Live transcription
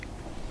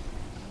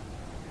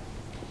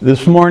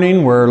This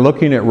morning we're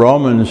looking at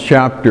Romans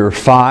chapter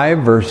 5,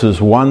 verses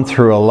 1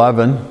 through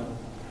 11.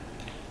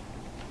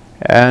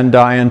 And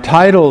I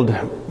entitled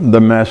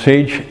the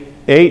message,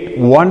 8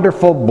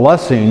 Wonderful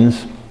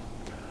Blessings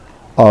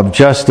of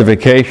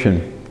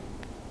Justification.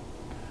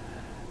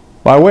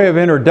 By way of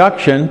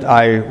introduction,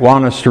 I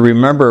want us to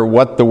remember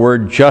what the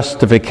word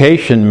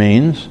justification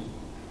means.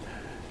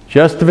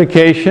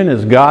 Justification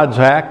is God's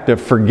act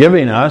of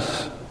forgiving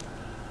us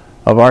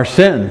of our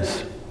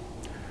sins.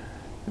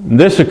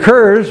 This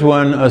occurs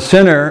when a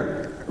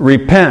sinner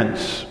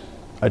repents,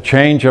 a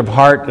change of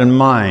heart and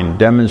mind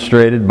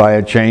demonstrated by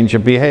a change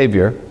of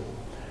behavior,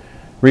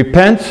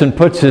 repents and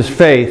puts his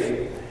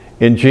faith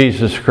in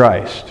Jesus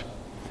Christ.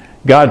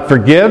 God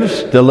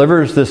forgives,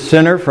 delivers the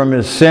sinner from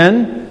his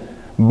sin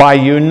by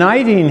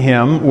uniting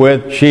him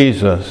with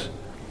Jesus.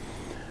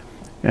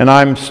 And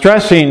I'm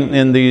stressing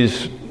in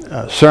these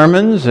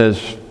sermons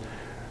as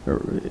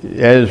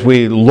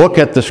we look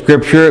at the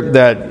Scripture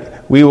that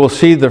we will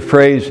see the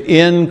phrase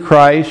in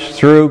Christ,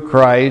 through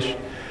Christ.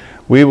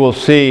 We will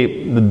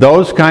see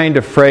those kind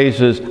of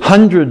phrases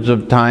hundreds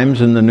of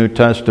times in the New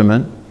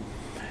Testament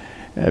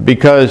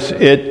because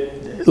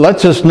it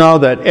lets us know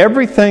that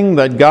everything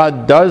that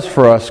God does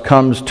for us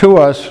comes to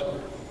us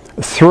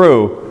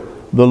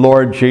through the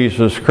Lord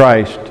Jesus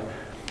Christ.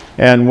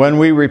 And when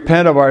we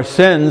repent of our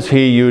sins,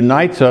 He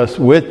unites us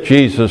with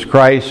Jesus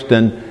Christ,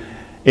 and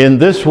in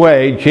this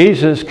way,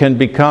 Jesus can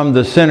become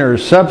the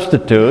sinner's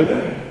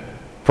substitute.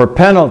 For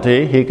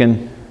penalty, He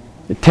can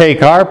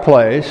take our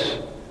place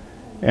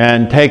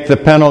and take the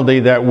penalty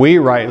that we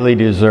rightly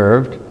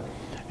deserved,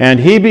 and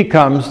He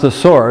becomes the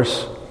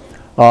source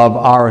of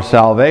our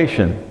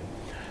salvation.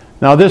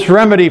 Now, this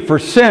remedy for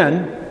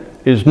sin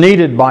is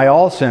needed by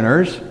all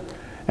sinners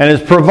and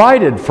is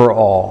provided for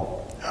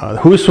all.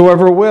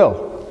 Whosoever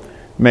will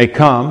may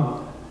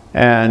come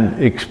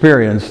and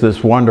experience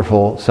this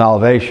wonderful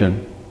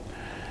salvation.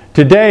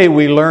 Today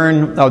we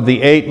learn of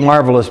the 8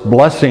 marvelous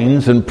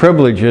blessings and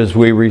privileges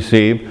we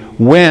receive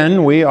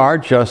when we are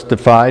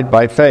justified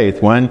by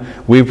faith, when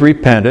we've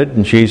repented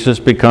and Jesus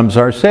becomes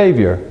our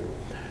Savior.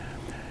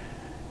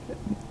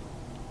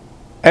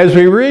 As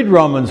we read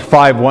Romans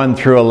 5, 1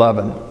 through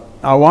 11,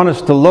 I want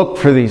us to look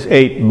for these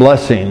 8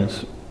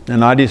 blessings.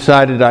 And I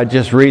decided I'd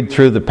just read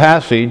through the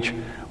passage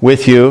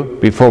with you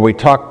before we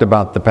talked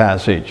about the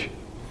passage.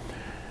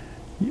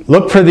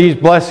 Look for these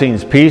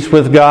blessings: peace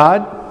with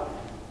God,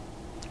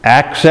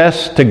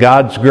 access to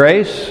God's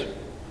grace,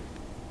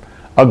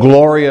 a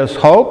glorious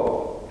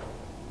hope,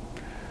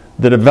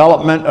 the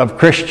development of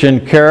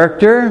Christian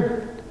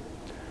character,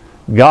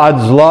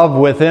 God's love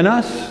within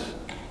us,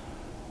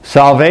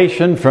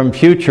 salvation from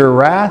future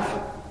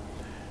wrath,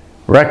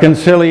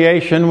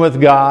 reconciliation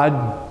with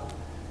God,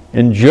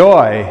 and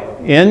joy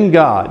in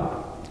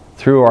God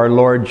through our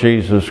Lord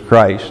Jesus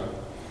Christ.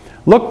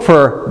 Look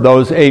for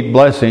those 8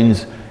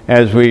 blessings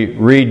as we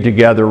read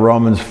together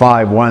Romans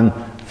 5,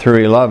 1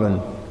 through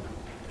 11.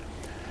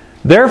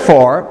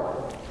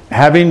 Therefore,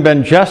 having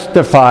been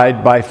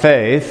justified by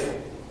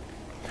faith,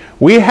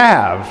 we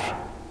have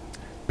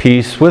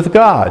peace with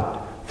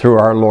God through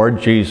our Lord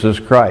Jesus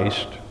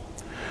Christ,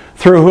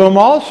 through whom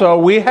also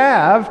we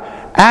have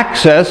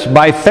access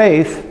by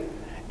faith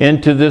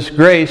into this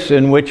grace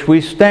in which we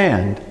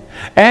stand,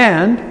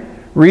 and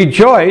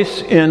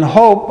rejoice in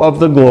hope of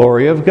the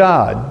glory of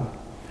God.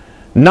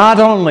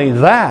 Not only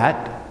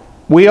that,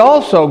 we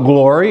also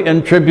glory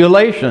in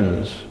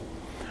tribulations,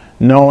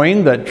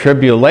 knowing that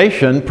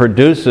tribulation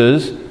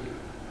produces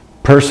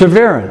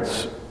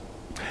perseverance,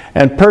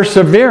 and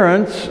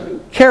perseverance,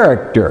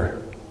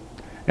 character,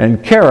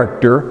 and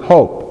character,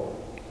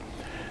 hope.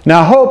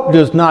 Now, hope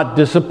does not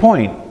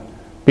disappoint,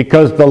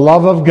 because the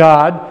love of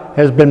God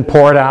has been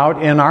poured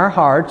out in our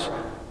hearts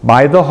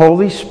by the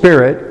Holy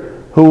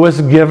Spirit who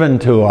was given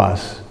to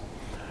us.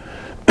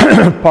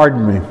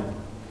 Pardon me.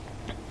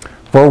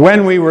 For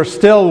when we were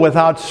still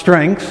without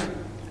strength,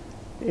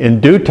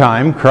 in due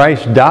time,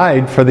 Christ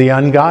died for the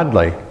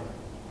ungodly.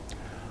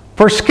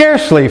 For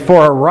scarcely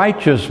for a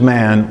righteous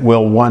man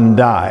will one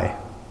die.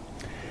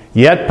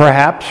 Yet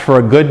perhaps for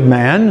a good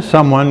man,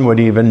 someone would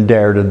even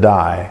dare to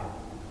die.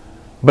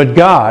 But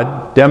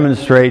God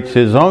demonstrates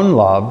His own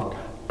love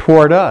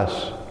toward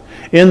us,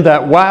 in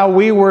that while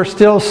we were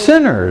still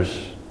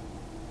sinners,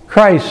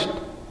 Christ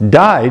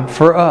died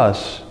for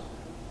us.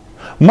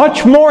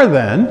 Much more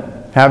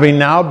then, having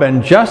now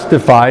been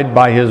justified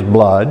by His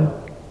blood,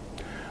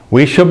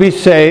 we shall be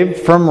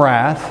saved from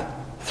wrath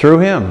through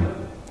Him.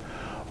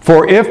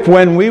 For if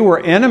when we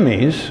were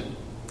enemies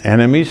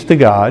to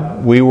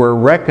God, we were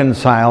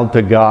reconciled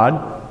to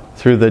God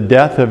through the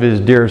death of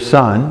His dear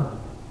Son,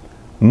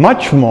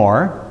 much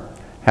more,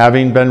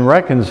 having been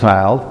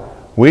reconciled,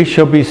 we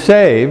shall be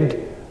saved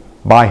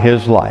by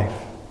His life.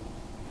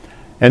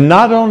 And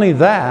not only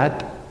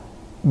that,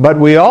 but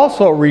we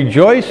also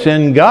rejoice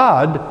in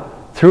God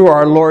through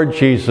our Lord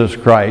Jesus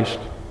Christ,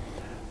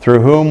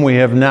 through whom we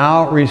have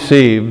now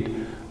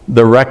received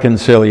the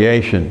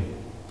reconciliation.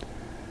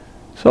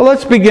 So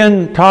let's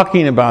begin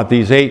talking about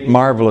these 8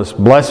 marvelous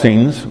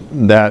blessings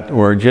that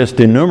were just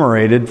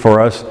enumerated for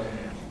us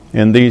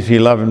in these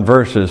 11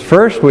 verses.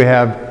 First, we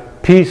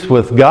have peace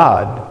with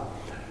God.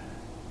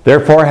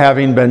 Therefore,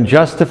 having been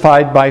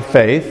justified by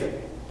faith,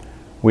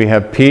 we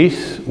have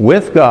peace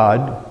with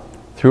God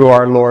through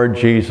our Lord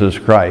Jesus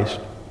Christ.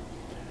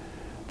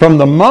 From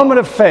the moment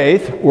of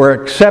faith, we're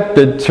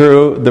accepted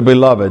through the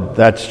Beloved,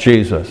 that's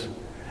Jesus.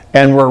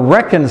 And we're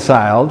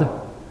reconciled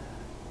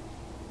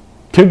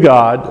to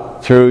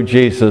God through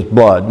Jesus'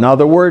 blood. Now,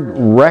 the word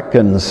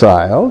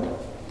reconciled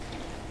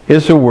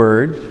is a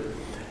word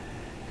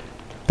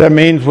that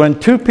means when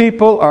two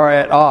people are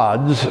at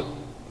odds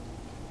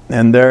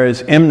and there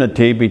is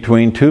enmity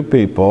between two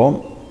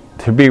people,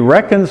 to be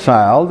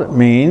reconciled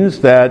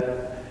means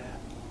that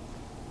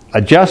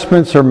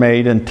adjustments are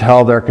made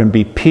until there can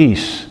be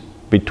peace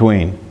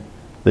between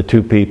the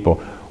two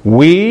people.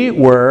 We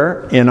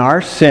were, in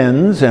our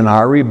sins and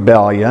our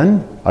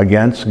rebellion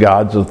against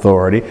God's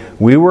authority,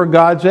 we were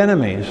God's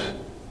enemies.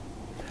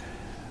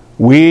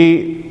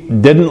 We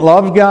didn't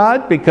love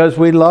God because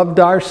we loved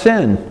our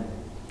sin.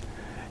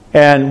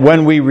 And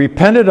when we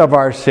repented of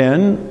our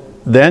sin,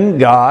 then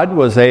God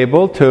was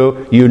able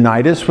to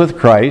unite us with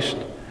Christ,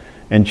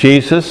 and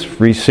Jesus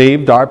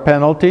received our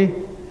penalty,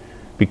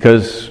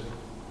 because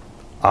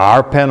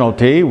our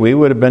penalty, we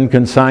would have been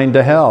consigned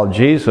to hell.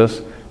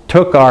 Jesus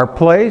took our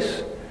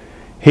place.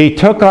 He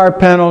took our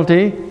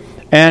penalty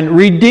and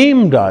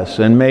redeemed us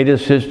and made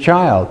us His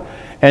child.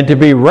 And to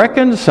be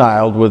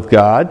reconciled with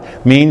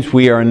God means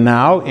we are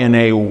now in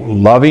a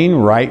loving,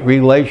 right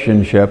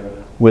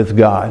relationship with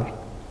God.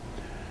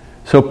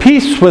 So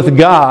peace with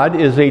God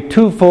is a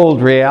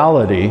twofold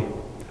reality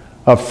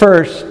of,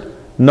 first,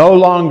 no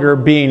longer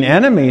being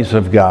enemies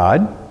of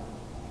God,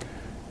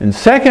 and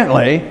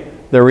secondly,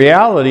 the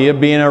reality of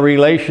being a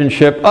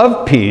relationship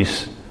of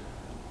peace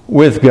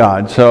with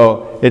God.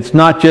 So it's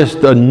not just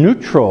a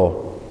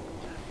neutral,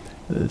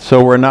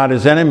 so we're not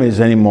His enemies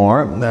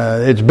anymore.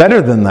 It's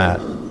better than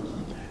that.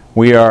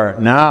 We are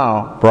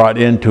now brought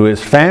into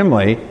His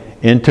family,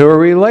 into a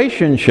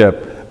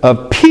relationship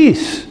of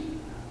peace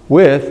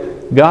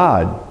with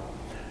God.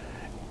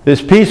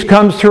 This peace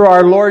comes through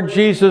our Lord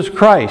Jesus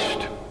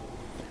Christ.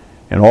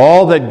 And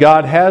all that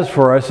God has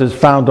for us is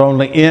found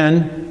only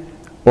in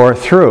or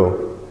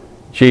through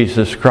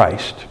Jesus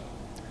Christ.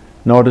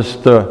 Notice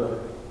the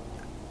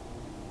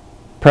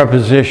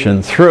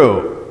preposition,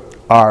 through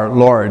our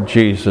Lord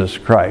Jesus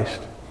Christ.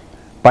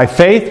 By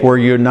faith, we're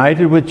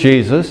united with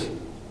Jesus.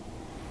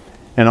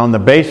 And on the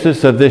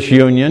basis of this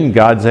union,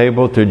 God's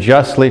able to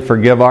justly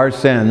forgive our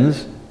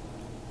sins,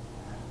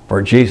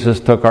 for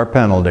Jesus took our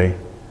penalty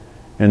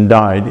and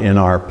died in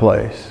our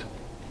place.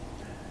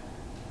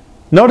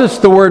 Notice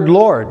the word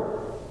Lord.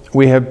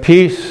 We have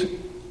peace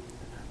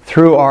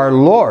through our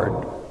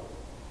Lord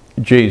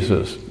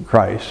Jesus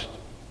Christ.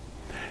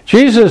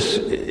 Jesus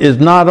is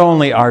not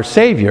only our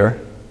Savior,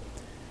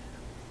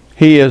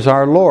 He is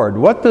our Lord.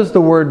 What does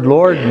the word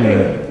Lord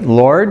mean?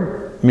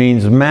 Lord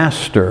means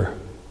master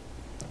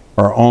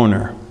or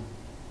owner.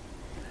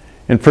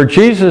 And for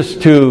Jesus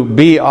to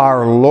be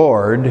our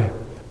Lord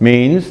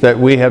means that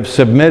we have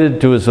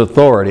submitted to His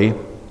authority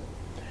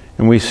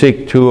and we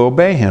seek to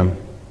obey Him.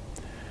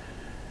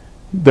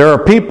 There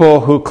are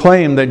people who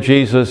claim that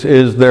Jesus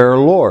is their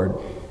Lord.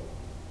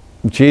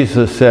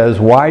 Jesus says,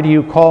 "Why do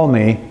you call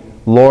me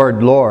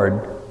Lord,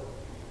 Lord,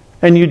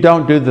 and you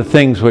don't do the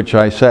things which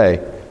I say?"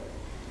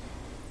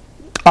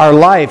 Our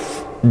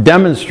life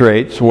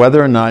demonstrates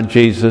whether or not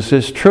Jesus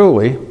is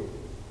truly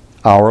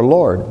our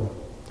Lord.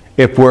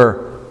 If we're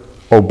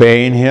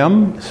obeying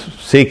Him,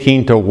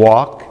 seeking to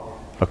walk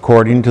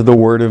according to the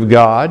Word of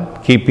God,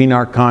 keeping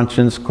our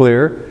conscience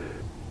clear,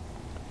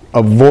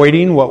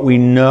 avoiding what we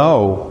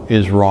know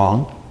is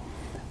wrong,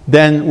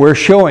 then we're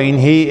showing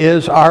He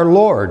is our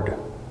Lord.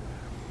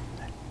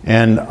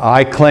 And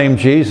I claim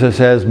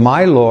Jesus as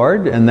my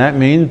Lord, and that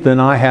means then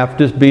I have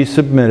to be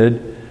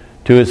submitted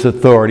to His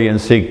authority and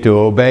seek to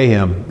obey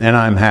Him, and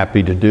I'm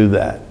happy to do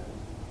that.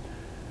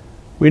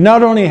 We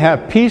not only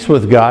have peace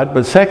with God,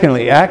 but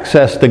secondly,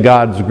 access to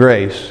God's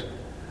grace,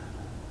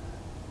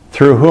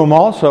 through whom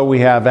also we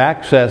have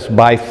access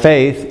by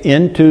faith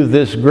into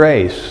this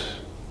grace.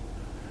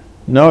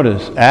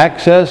 Notice,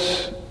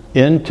 access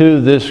into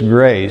this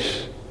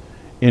grace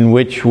in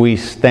which we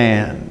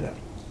stand.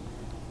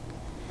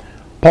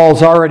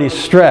 Paul's already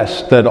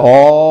stressed that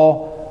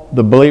all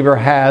the believer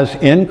has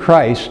in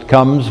Christ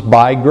comes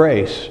by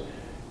grace.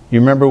 You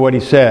remember what he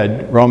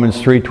said,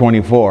 Romans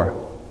 3:24.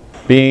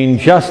 Being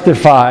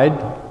justified,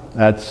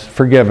 that's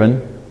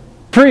forgiven,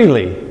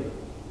 freely.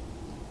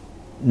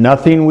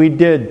 Nothing we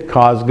did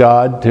caused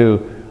God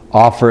to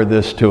offer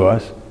this to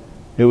us.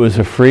 It was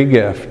a free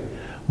gift.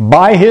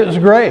 By His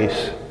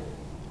grace,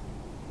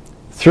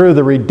 through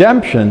the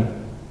redemption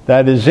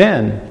that is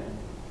in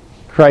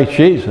Christ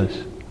Jesus.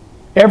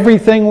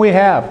 Everything we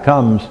have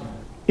comes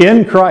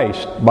in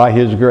Christ by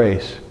His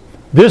grace.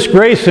 This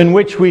grace in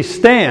which we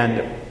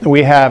stand,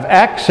 we have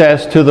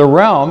access to the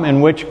realm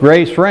in which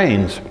grace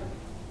reigns.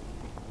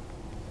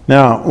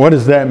 Now, what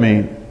does that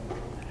mean?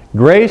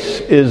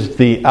 Grace is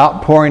the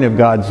outpouring of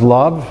God's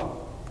love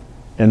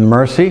and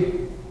mercy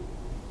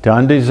to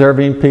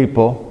undeserving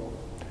people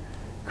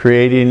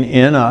creating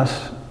in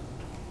us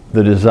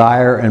the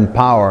desire and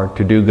power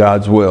to do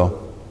God's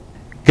will.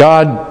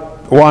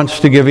 God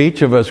wants to give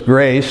each of us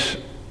grace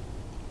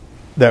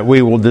that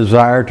we will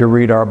desire to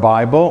read our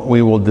Bible,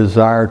 we will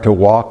desire to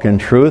walk in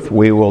truth,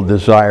 we will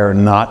desire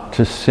not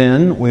to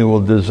sin, we will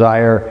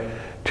desire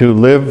to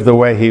live the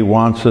way He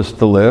wants us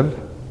to live.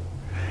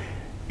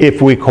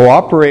 If we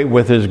cooperate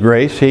with His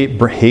grace,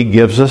 He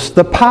gives us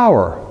the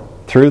power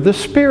through the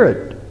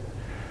Spirit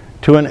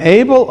to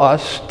enable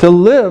us to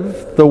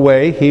live the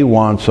way He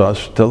wants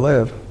us to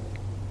live.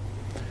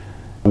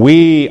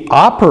 We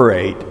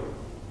operate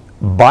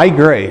by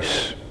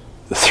grace,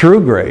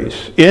 through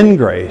grace, in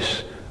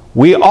grace.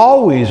 We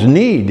always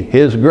need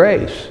His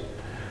grace,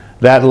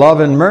 that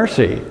love and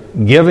mercy,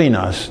 giving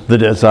us the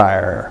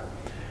desire,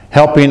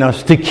 helping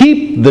us to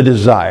keep the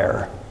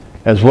desire,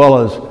 as well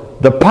as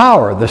the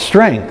power, the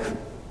strength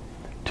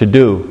to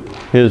do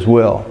His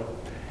will.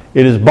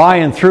 It is by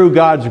and through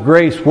God's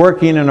grace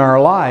working in our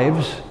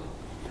lives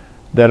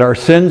that our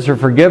sins are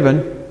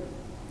forgiven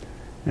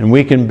and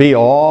we can be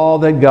all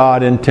that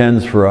God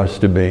intends for us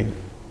to be.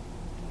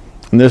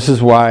 And this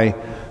is why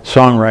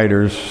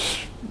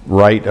songwriters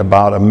write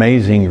about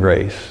amazing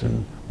grace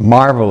and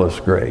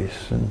marvelous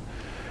grace,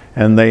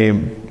 and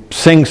they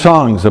sing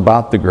songs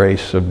about the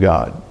grace of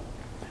God.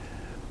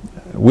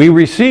 We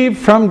receive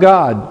from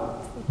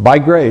God by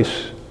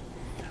grace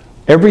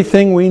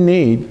everything we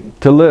need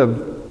to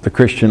live the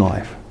Christian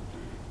life.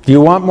 Do you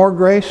want more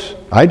grace?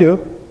 I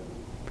do.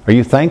 Are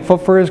you thankful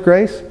for His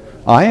grace?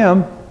 I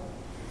am.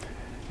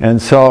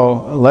 And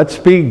so let's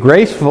be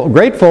grateful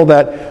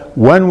that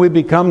when we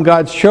become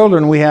God's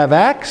children, we have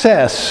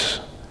access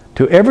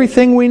to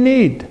everything we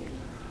need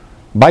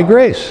by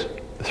grace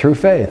through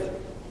faith.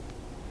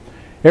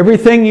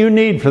 Everything you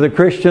need for the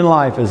Christian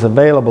life is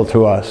available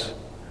to us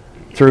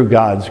through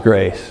God's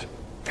grace.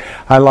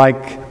 I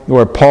like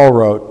where Paul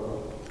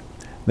wrote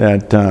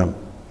that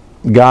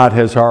God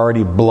has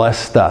already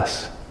blessed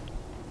us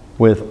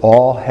with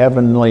all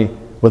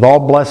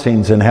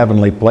blessings in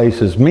heavenly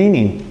places,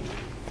 meaning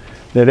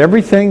that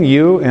everything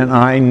you and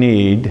I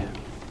need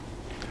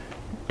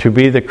to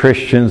be the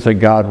Christians that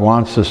God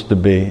wants us to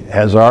be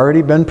has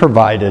already been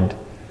provided.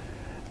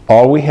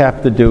 All we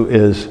have to do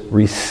is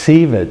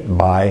receive it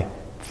by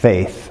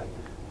faith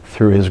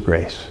through His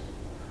grace.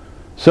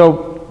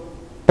 So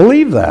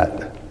believe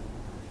that.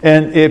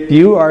 And if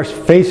you are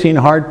facing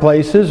hard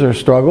places or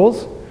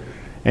struggles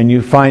and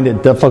you find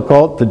it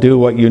difficult to do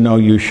what you know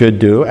you should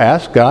do,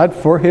 ask God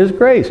for His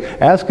grace.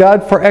 Ask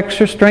God for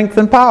extra strength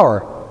and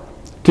power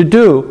to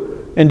do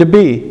and to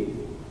be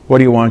what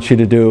He wants you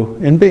to do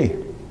and be.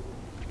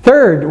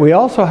 Third, we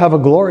also have a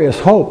glorious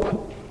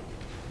hope,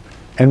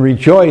 and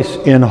rejoice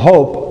in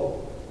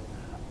hope.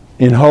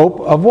 In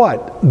hope of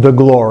what? The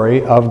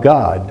glory of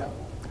God.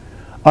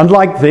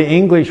 Unlike the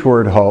English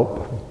word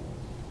hope,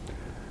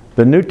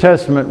 the New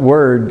Testament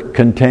word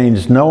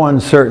contains no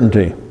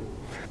uncertainty.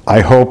 I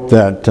hope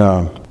that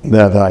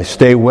I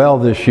stay well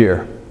this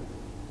year.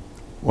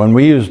 When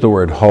we use the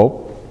word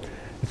hope,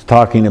 it's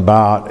talking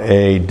about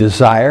a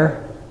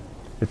desire.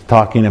 It's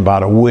talking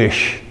about a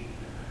wish.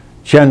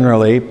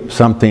 Generally,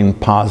 something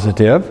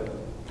positive.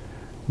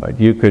 But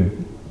you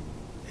could,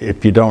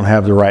 if you don't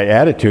have the right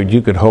attitude,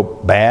 you could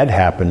hope bad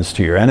happens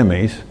to your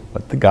enemies.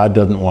 But God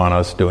doesn't want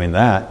us doing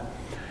that.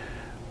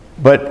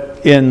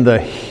 But in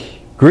the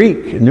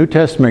Greek, New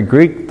Testament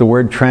Greek, the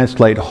word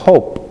translate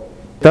hope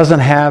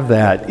doesn't have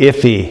that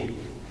iffy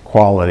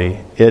quality.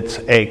 It's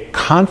a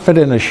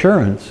confident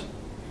assurance.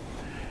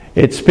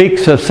 It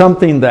speaks of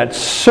something that's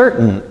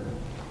certain,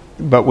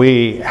 but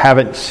we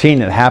haven't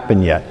seen it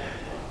happen yet.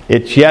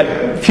 It's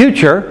yet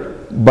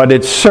future, but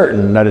it's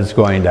certain that it's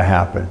going to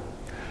happen.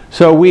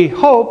 So we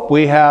hope,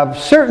 we have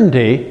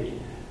certainty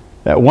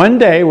that one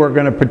day we're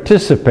going to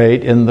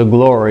participate in the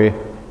glory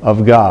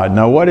of God.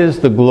 Now, what is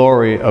the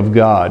glory of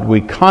God?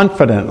 We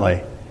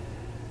confidently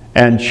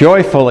and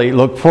joyfully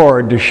look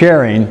forward to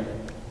sharing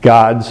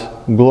God's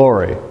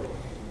glory.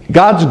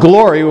 God's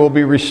glory will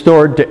be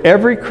restored to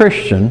every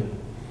Christian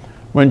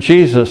when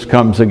Jesus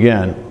comes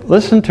again.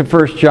 Listen to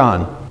 1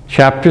 John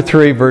chapter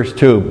 3, verse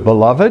 2.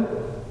 Beloved,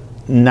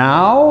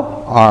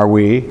 now are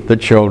we the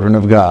children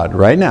of God,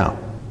 right now.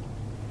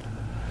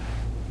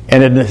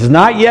 And it has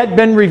not yet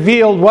been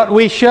revealed what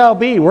we shall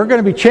be. We're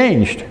going to be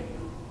changed.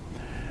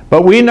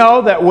 But we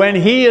know that when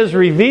He is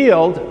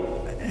revealed,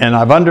 and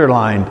I've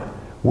underlined,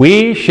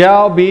 we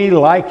shall be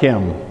like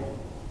Him.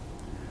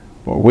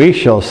 For we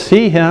shall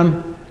see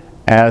Him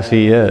as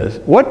He is.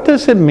 What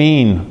does it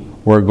mean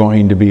we're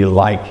going to be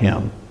like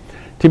Him?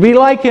 To be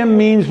like Him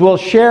means we'll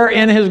share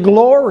in His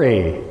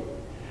glory.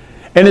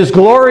 And His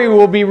glory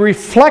will be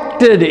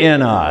reflected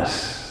in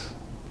us.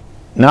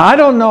 Now, I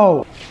don't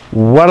know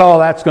what all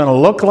that's going to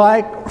look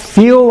like,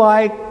 feel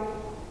like,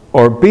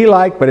 or be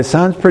like, but it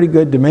sounds pretty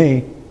good to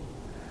me.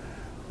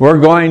 We're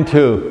going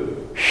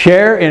to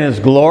share in His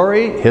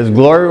glory. His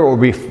glory will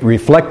be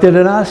reflected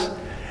in us.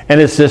 And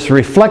it's this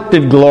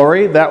reflected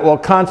glory that will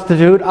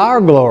constitute our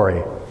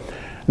glory.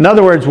 In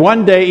other words,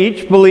 one day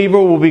each believer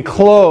will be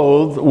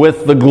clothed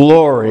with the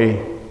glory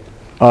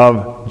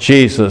of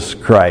Jesus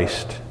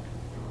Christ.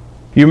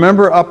 You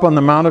remember up on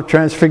the Mount of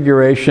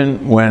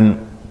Transfiguration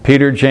when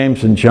Peter,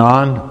 James, and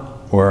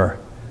John were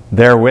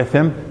there with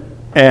him?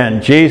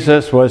 And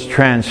Jesus was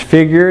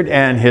transfigured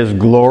and his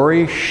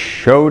glory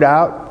showed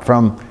out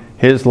from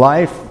his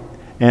life,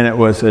 and it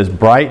was as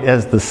bright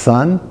as the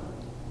sun.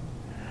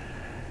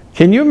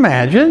 Can you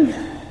imagine?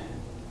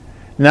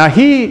 Now,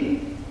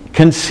 he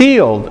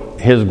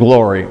concealed his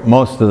glory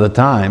most of the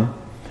time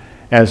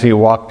as he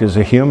walked as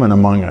a human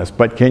among us.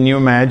 But can you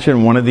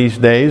imagine one of these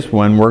days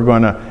when we're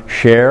going to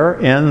share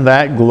in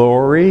that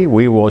glory?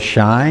 We will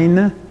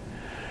shine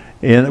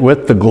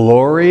with the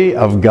glory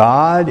of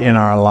God in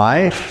our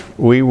life.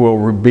 We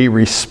will be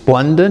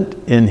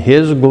resplendent in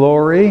his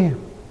glory.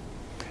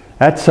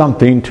 That's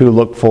something to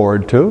look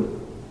forward to.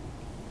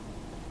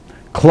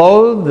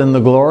 Clothed in the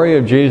glory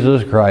of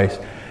Jesus Christ.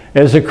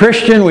 As a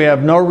Christian, we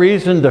have no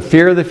reason to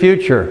fear the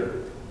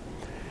future.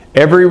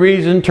 Every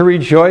reason to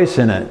rejoice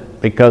in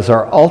it, because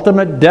our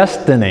ultimate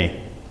destiny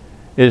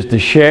is to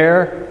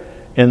share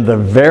in the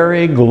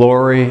very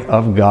glory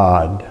of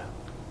God.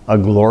 A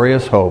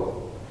glorious hope.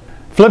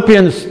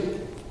 Philippians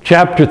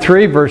chapter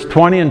 3, verse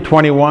 20 and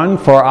 21,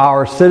 for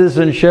our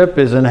citizenship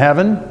is in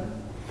heaven,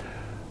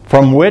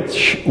 from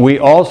which we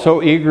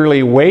also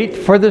eagerly wait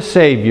for the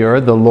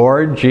Savior, the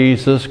Lord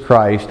Jesus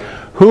Christ,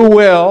 who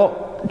will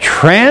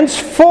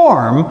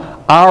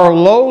transform our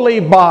lowly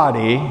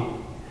body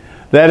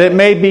that it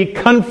may be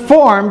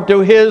conformed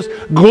to his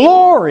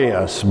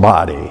glorious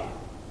body,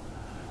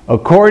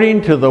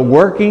 according to the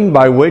working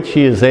by which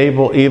he is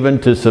able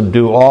even to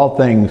subdue all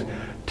things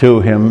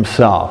to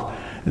himself.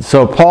 And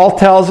so Paul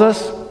tells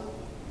us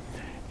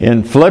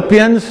in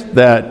Philippians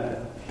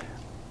that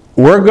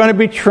we're going to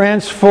be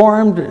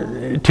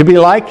transformed to be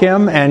like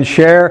him and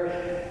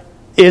share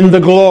in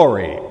the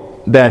glory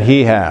that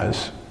he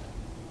has.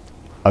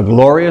 A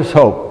glorious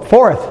hope.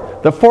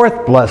 The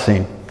fourth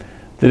blessing,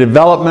 the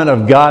development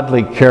of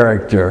godly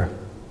character.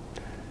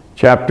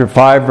 Chapter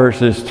 5,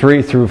 verses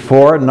 3 through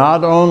 4.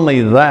 Not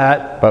only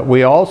that, but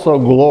we also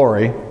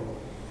glory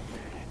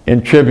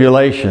in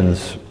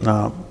tribulations.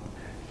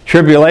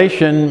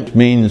 Tribulation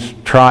means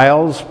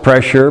trials,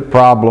 pressure,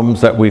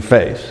 problems that we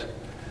face.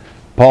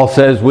 Paul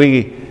says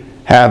we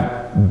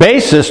have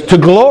basis to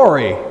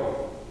glory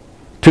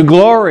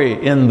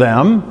in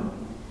them,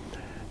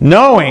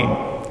 knowing,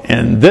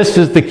 and this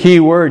is the key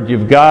word,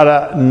 you've got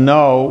to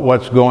know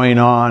what's going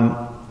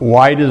on.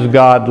 Why does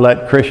God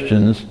let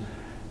Christians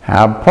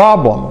have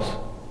problems?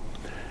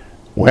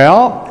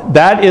 Well,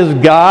 that is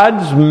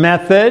God's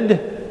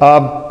method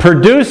of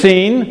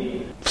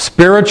producing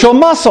spiritual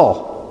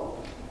muscle.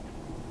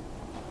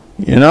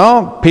 You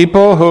know,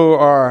 people who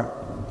are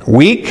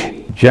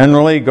weak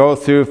generally go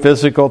through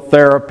physical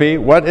therapy.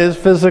 What is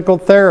physical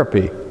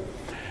therapy?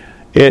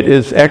 It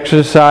is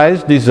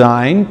exercise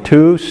designed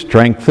to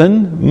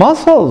strengthen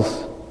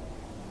muscles.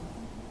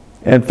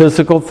 And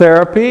physical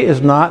therapy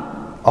is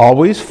not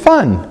always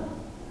fun.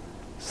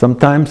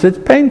 Sometimes it's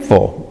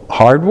painful,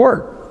 hard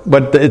work,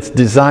 but it's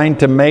designed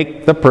to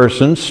make the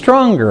person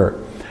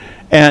stronger.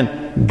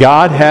 And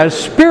God has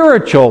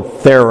spiritual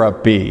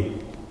therapy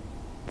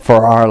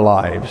for our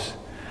lives.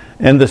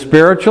 And the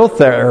spiritual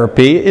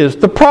therapy is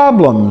the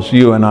problems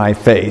you and I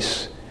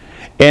face.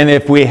 And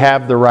if we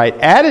have the right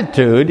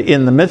attitude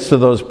in the midst of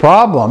those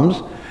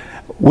problems,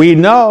 we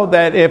know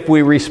that if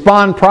we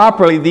respond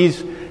properly,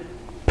 these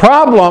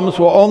problems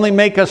will only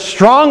make us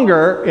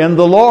stronger in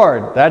the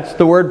Lord. That's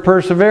the word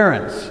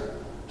perseverance,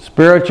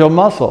 spiritual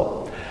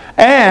muscle.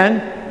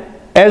 And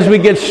as we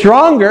get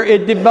stronger,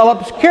 it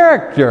develops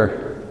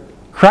character,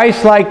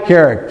 Christ-like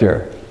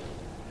character.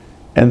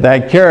 And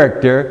that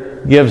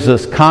character gives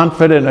us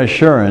confident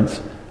assurance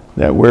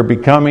that we're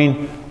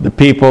becoming the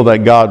people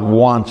that God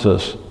wants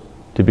us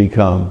to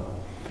become.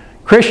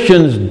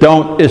 Christians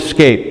don't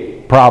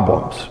escape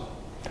problems.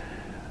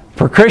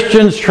 For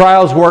Christians,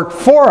 trials work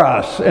for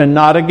us and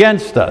not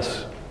against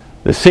us.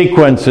 The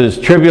sequence is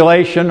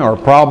tribulation or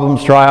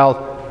problems, trials,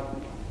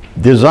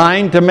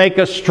 designed to make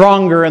us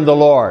stronger in the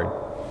Lord.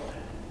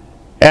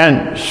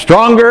 And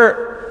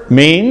stronger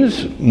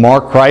means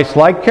more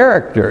Christ-like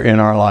character in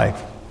our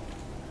life.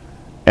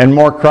 And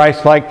more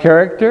Christ-like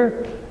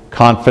character,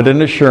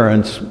 confident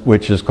assurance,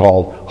 which is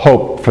called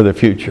hope for the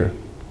future.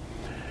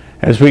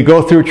 As we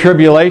go through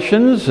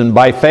tribulations and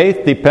by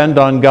faith depend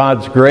on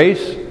God's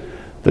grace,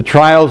 the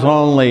trials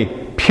only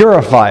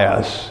purify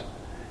us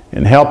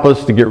and help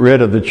us to get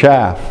rid of the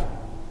chaff.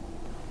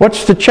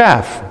 What's the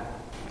chaff?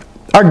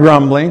 Our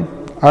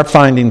grumbling, our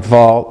finding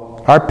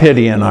fault, our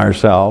pitying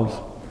ourselves,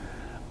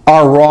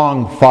 our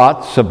wrong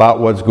thoughts about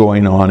what's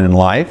going on in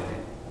life.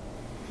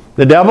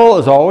 The devil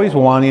is always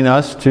wanting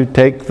us to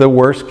take the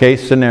worst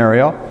case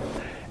scenario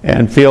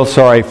and feel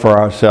sorry for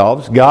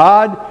ourselves.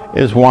 God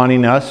is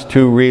wanting us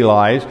to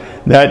realize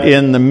that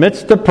in the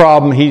midst of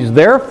problem, He's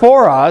there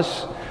for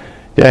us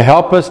to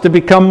help us to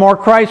become more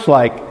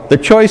Christ-like. The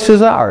choice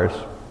is ours.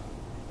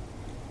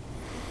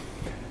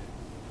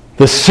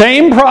 The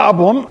same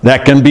problem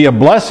that can be a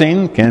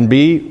blessing can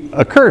be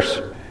a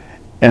curse.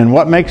 And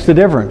what makes the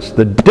difference?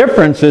 The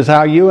difference is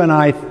how you and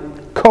I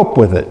cope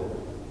with it.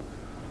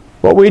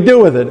 What we do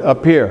with it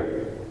up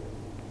here.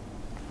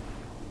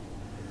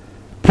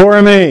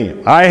 Poor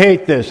me. I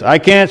hate this. I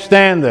can't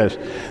stand this.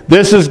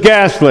 This is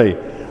ghastly.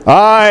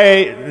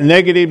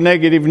 Negative.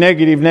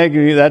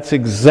 That's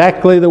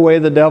exactly the way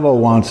the devil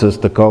wants us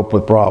to cope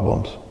with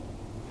problems.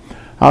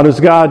 How does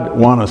God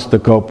want us to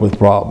cope with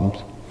problems?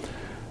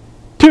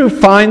 To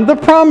find the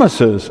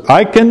promises.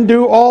 I can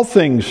do all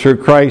things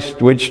through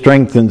Christ which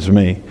strengthens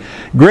me.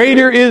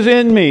 Greater is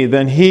in me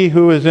than he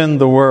who is in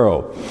the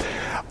world.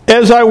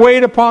 As I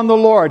wait upon the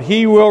Lord,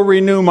 he will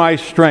renew my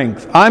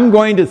strength. I'm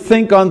going to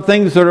think on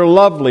things that are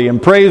lovely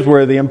and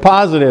praiseworthy and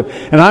positive.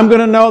 And I'm going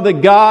to know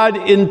that God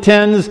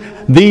intends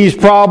these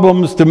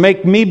problems to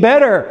make me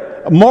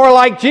better, more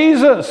like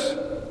Jesus.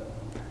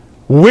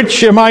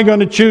 Which am I going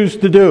to choose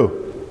to do?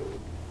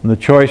 And the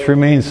choice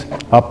remains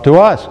up to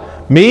us.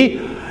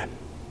 Me,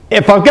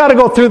 if I've got to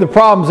go through the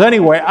problems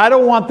anyway, I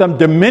don't want them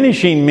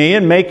diminishing me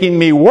and making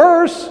me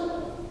worse.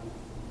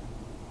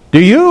 Do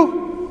you?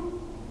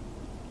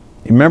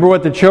 You remember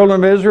what the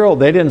children of Israel,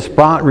 they didn't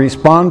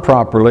respond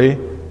properly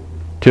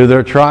to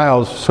their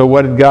trials. So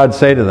what did God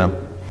say to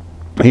them?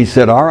 He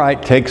said, all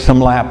right, take some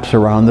laps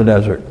around the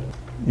desert.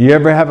 You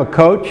ever have a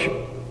coach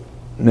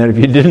that if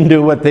you didn't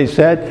do what they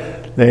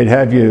said, they'd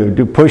have you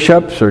do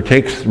push-ups or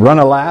run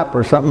a lap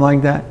or something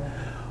like that?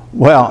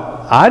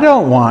 Well, I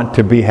don't want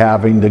to be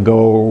having to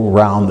go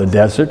around the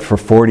desert for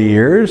 40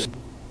 years.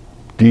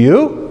 Do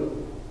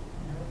you?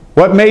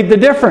 What made the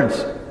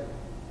difference?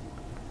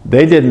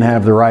 They didn't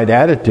have the right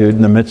attitude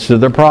in the midst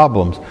of their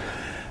problems.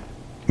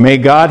 May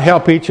God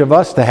help each of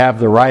us to have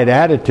the right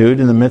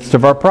attitude in the midst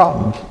of our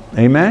problems.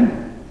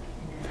 Amen?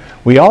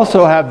 We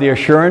also have the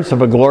assurance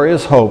of a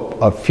glorious hope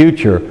of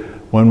future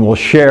when we'll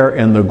share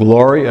in the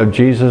glory of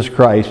Jesus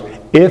Christ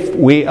if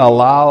we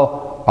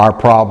allow our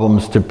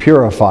problems to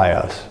purify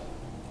us.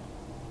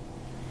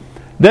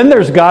 Then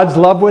there's God's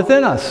love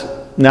within us.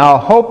 Now,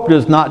 hope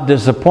does not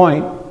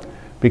disappoint,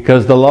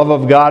 because the love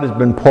of God has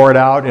been poured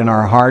out in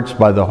our hearts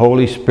by the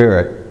Holy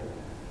Spirit.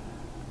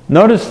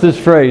 Notice this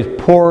phrase,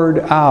 poured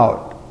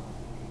out.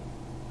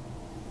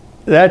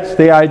 That's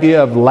the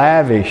idea of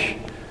lavish.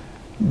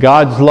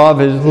 God's love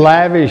has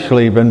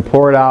lavishly been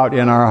poured out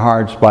in our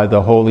hearts by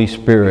the Holy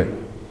Spirit,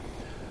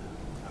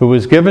 who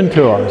was given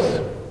to us.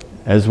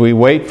 As we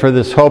wait for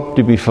this hope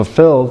to be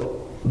fulfilled,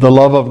 the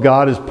love of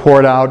God is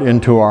poured out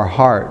into our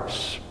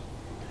hearts.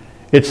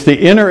 It's the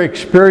inner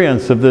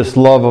experience of this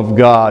love of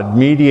God,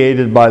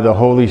 mediated by the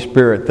Holy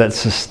Spirit, that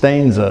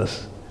sustains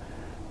us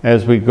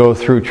as we go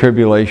through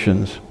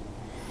tribulations.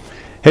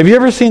 Have you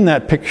ever seen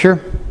that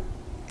picture?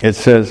 It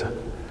says,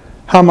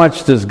 how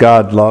much does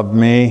God love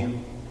me?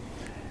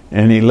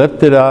 And he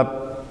lifted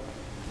up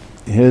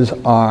his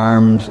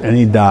arms and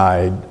he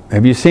died.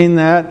 Have you seen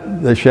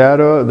that? The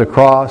shadow, the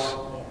cross.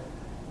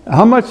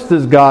 How much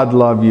does God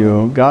love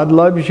you? God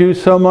loves you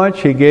so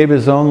much, he gave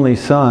his only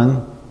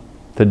Son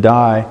to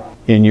die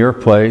in your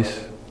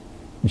place.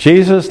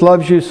 Jesus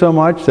loves you so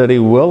much that he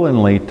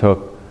willingly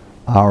took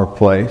our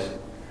place.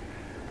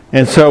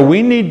 And so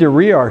we need to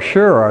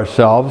reassure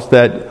ourselves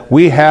that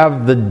we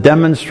have the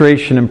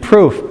demonstration and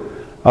proof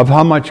of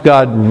how much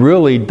God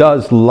really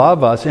does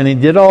love us. And he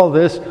did all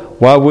this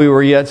while we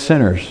were yet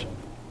sinners.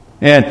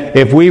 And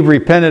if we've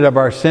repented of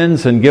our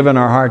sins and given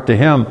our heart to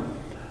him,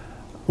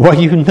 well,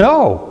 you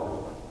know,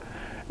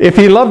 if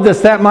he loved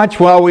us that much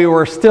while we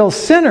were still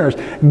sinners,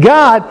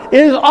 God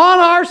is on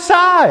our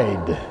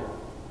side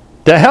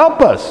to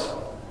help us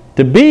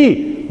to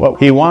be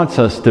what he wants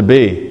us to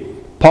be.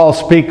 Paul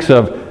speaks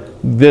of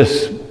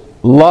this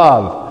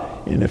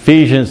love in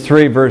Ephesians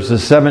 3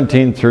 verses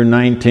 17 through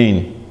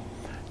 19,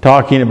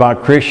 talking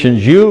about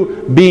Christians,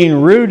 you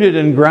being rooted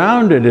and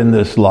grounded in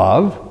this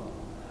love.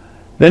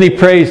 Then he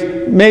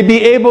prays, may be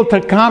able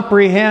to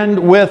comprehend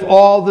with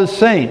all the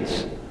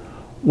saints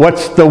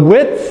what's the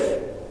width,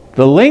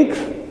 the length,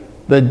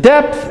 the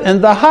depth,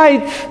 and the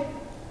height,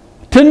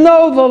 to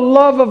know the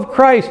love of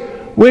Christ,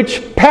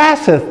 which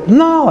passeth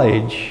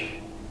knowledge.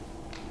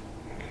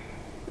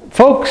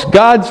 Folks,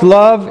 God's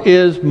love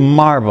is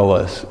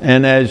marvelous.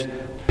 And as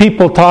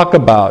people talk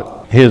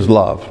about his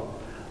love,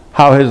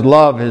 how his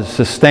love has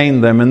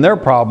sustained them in their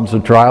problems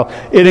of trial,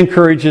 it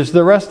encourages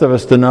the rest of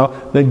us to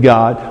know that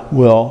God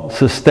will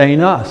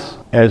sustain us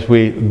as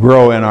we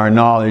grow in our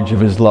knowledge of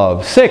his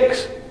love.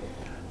 6,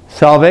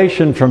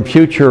 salvation from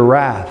future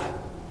wrath.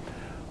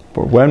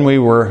 For when we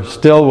were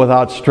still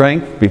without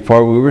strength,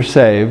 before we were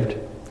saved,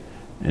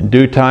 in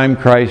due time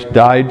Christ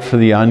died for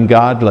the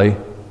ungodly.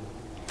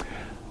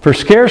 For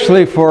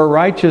scarcely for a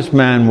righteous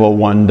man will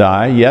one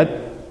die,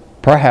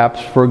 yet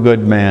perhaps for a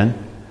good man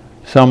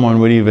someone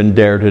would even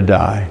dare to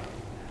die.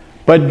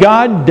 But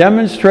God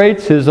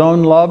demonstrates his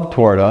own love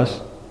toward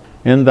us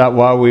in that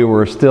while we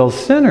were still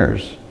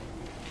sinners,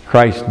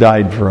 Christ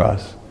died for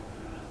us.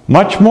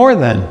 Much more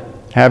then,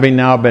 having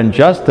now been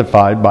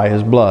justified by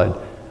his blood.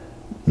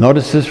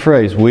 Notice this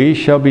phrase, we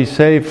shall be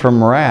saved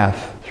from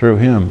wrath through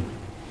him.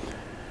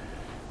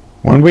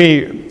 When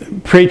we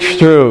preached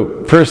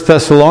through 1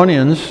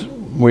 Thessalonians,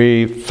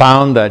 we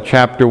found that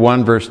chapter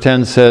 1 verse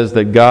 10 says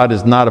that God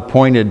has not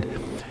appointed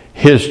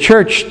His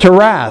church to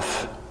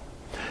wrath.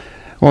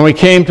 When we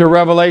came to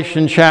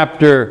Revelation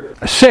chapter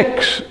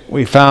 6,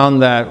 we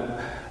found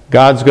that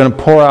God's going to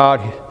pour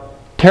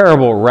out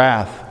terrible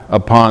wrath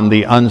upon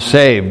the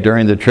unsaved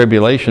during the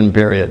tribulation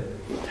period.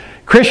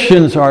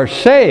 Christians are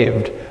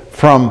saved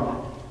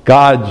from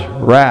God's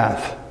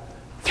wrath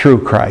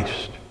through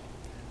Christ.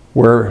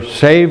 We're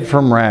saved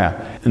from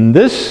wrath. And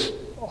this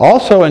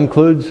also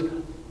includes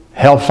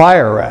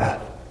hellfire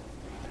wrath.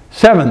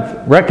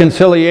 Seventh,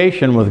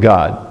 reconciliation with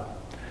God.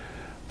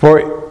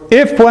 For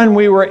if when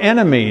we were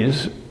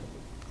enemies,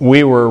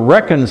 we were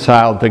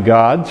reconciled to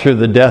God through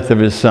the death of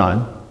His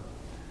Son,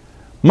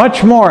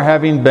 much more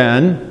having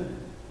been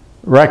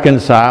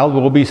reconciled,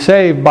 we'll be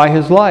saved by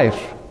His life.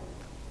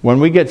 When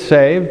we get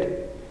saved,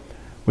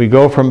 we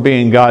go from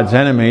being God's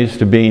enemies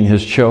to being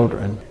His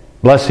children.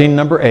 Blessing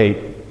number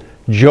 8,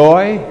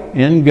 joy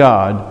in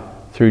God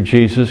through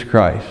Jesus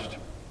Christ.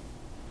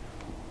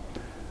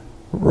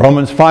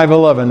 Romans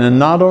 5:11, and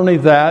not only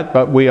that,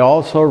 but we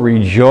also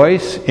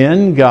rejoice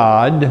in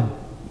God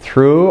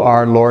through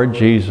our Lord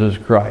Jesus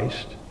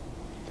Christ,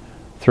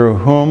 through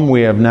whom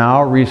we have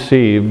now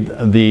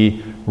received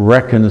the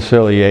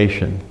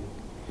reconciliation.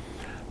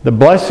 The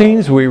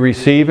blessings we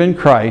receive in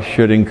Christ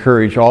should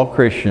encourage all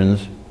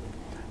Christians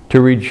to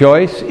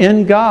rejoice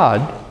in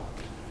God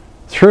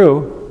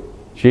through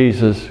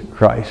Jesus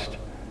Christ.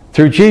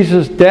 Through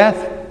Jesus'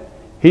 death,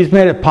 He's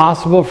made it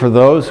possible for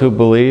those who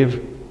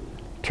believe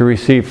to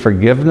receive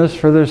forgiveness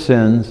for their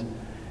sins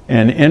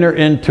and enter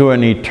into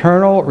an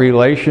eternal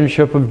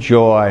relationship of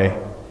joy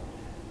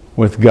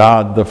with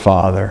God the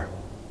Father.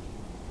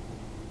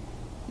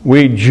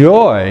 We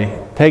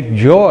take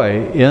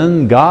joy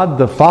in God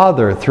the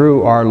Father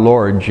through our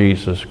Lord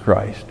Jesus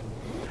Christ.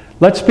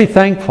 Let's be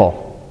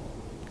thankful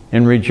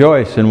and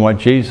rejoice in what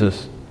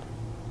Jesus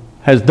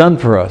has done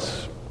for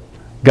us.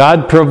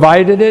 God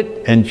provided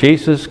it, and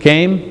Jesus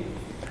came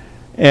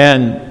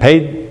and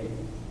paid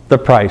the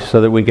price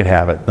so that we could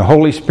have it. The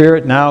Holy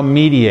Spirit now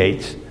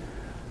mediates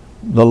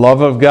the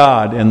love of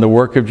God and the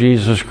work of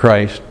Jesus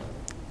Christ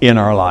in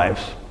our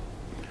lives.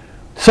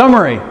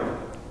 Summary: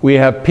 we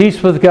have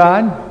peace with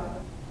God.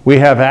 We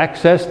have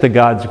access to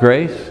God's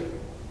grace.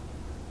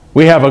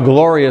 We have a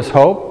glorious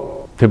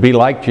hope to be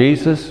like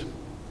Jesus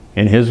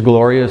in His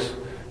glorious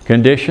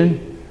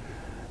condition.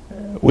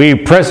 We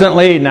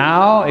presently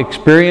now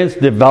experience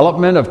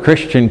development of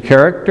Christian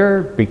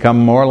character, become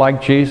more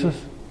like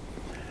Jesus.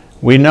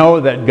 We know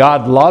that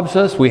God loves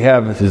us. We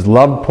have His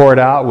love poured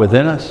out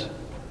within us.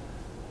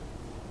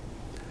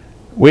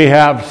 We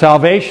have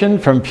salvation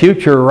from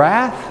future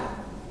wrath.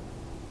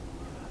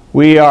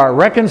 We are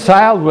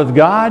reconciled with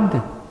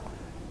God.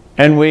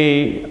 And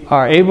we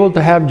are able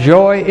to have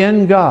joy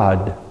in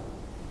God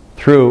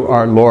through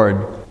our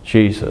Lord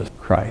Jesus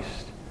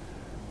Christ.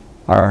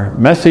 Our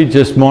message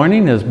this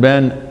morning has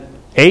been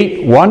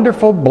 8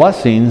 wonderful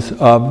blessings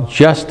of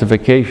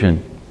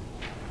justification.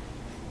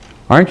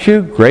 Aren't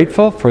you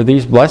grateful for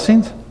these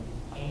blessings?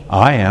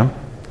 I am.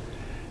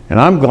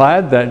 And I'm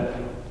glad that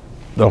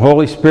the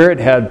Holy Spirit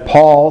had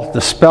Paul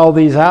to spell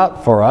these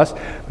out for us,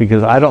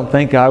 because I don't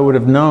think I would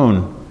have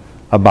known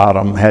about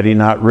them had he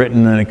not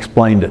written and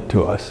explained it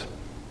to us.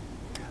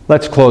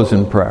 Let's close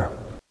in prayer.